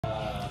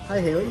Hi,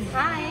 Haley.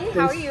 Hi,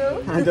 how are you?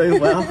 I'm doing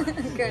well.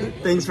 Good.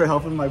 Thanks for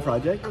helping my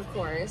project. Of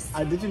course.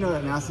 Did you know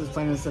that NASA is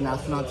planning to send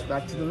astronauts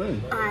back to the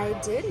moon? I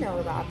did know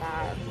about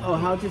that. Oh,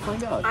 how did you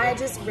find out? I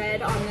just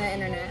read on the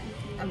internet.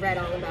 I read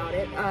all about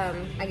it.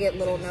 I get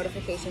little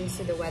notifications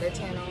to the Weather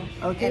Channel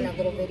and a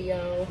little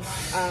video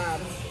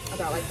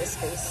about like the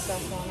space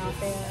stuff going out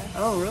there.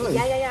 Oh, really?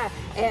 Yeah.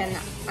 And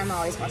I'm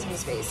always watching the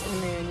space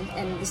and the moon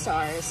and the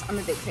stars. I'm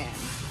a big fan.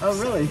 Oh,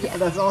 really? Yeah.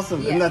 That's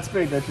awesome. Yeah. And that's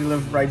great that you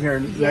live right here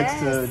next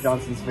to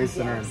Johnson Space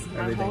Center and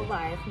everything.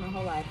 My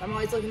whole life. I'm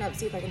always looking up to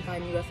see if I can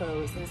find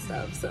UFOs and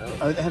stuff. So.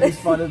 Have you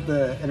spotted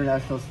the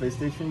International Space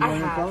Station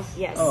going across?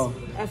 Yes. Oh.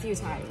 A few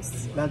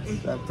times. That's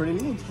pretty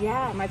neat.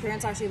 Yeah, my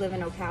parents actually live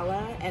in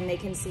Ocala, and they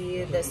can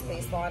see the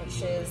space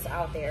launches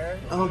out there.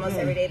 Almost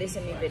every day they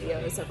send me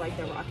videos of like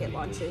the rocket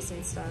launches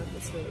and stuff.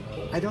 It's really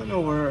cool. I don't know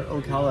where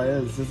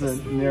Ocala is. Is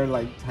it near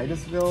like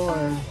Titusville?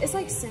 Or? It's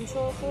like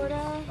Central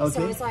Florida. Okay.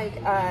 So it's like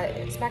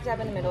smack dab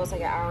in the middle. It's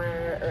like an hour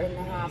and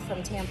a half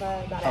from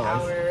Tampa, about an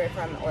hour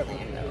from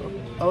Orlando.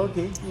 Oh,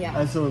 okay.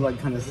 Yeah. So like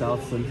kind of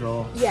South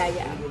Central. Yeah.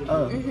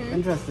 Oh,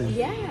 interesting.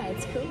 Yeah,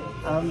 it's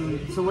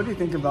cool. So what do you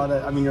think about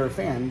it? I mean, you're a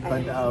fan,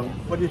 but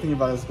what do you think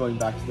about us going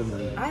back to the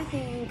moon? I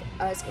think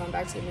us going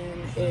back to the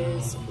moon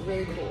is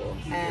really cool,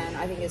 and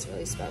I think it's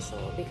really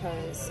special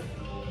because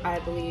I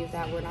believe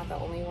that we're not the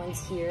only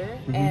ones here,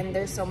 and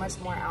there's so much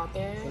more out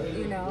there,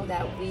 you know,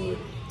 that we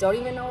don't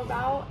even know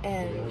about,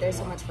 and there's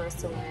so much for us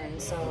to learn.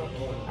 So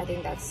I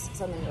think that's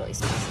something really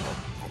special.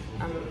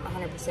 I'm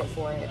 100%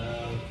 for it.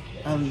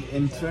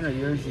 In 200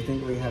 years, do you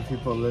think we have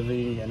people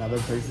living in other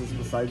places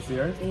besides the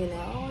Earth? You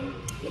know,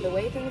 the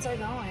way things are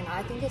going,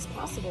 I think it's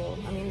possible.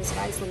 I mean, the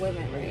sky's the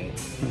limit,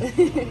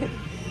 right?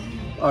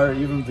 Or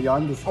even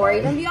beyond the sky. Or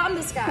even beyond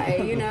the sky,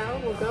 you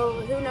know? We'll go,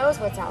 who knows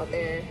what's out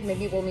there.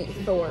 Maybe we'll meet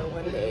Thor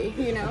one day,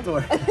 you know?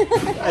 Thor.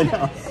 I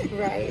know.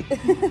 Right.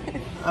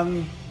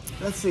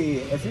 Let's see,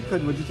 if you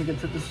could, would you take a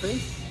trip to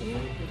space?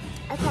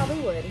 I probably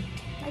would.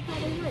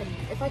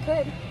 If I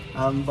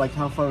could. Like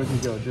how far would you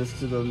go? Just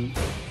to the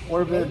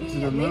orbit, to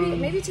the moon?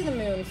 Maybe to the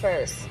moon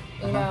first.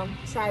 You know,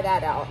 try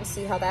that out and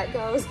see how that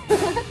goes.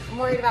 I'm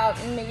worried about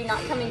maybe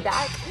not coming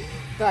back.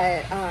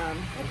 But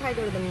I'd probably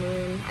go to the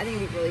moon. I think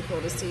it'd be really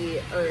cool to see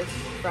Earth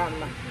from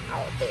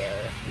out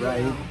there.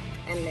 Right. Know?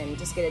 And then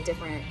just get a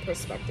different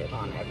perspective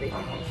on everything.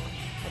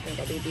 I think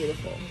that'd be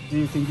beautiful. Do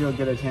you think you'll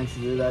get a chance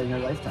to do that in your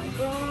lifetime?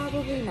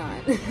 Probably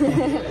not.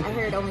 I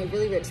heard only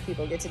really rich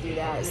people get to do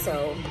that,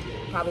 so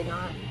probably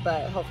not.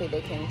 But hopefully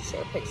they can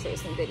share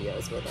pictures and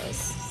videos with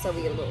us so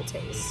we get a little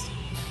taste.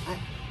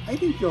 I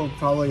think you'll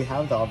probably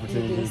have the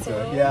opportunity You think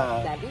so? to.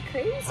 Yeah. That'd be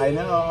crazy. I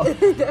know.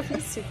 That'd be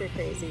super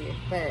crazy.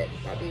 But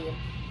that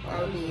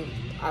would be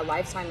a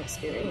lifetime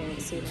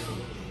experience, you know.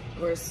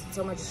 We're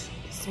so much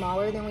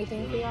smaller than we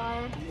think we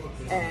are,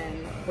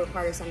 and we're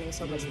part of something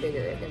so much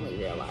bigger than we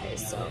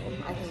realize. So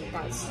I think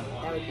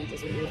that would be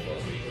just beautiful.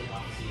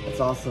 That's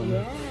awesome.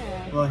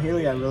 Yeah. Well,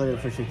 Haley, I really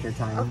appreciate your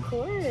time. Of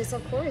course.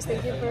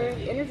 Thank you for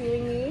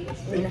interviewing me.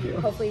 Thank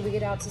you. Hopefully we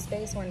get out to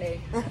space one day.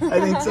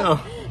 I think so.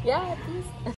 Yeah, please.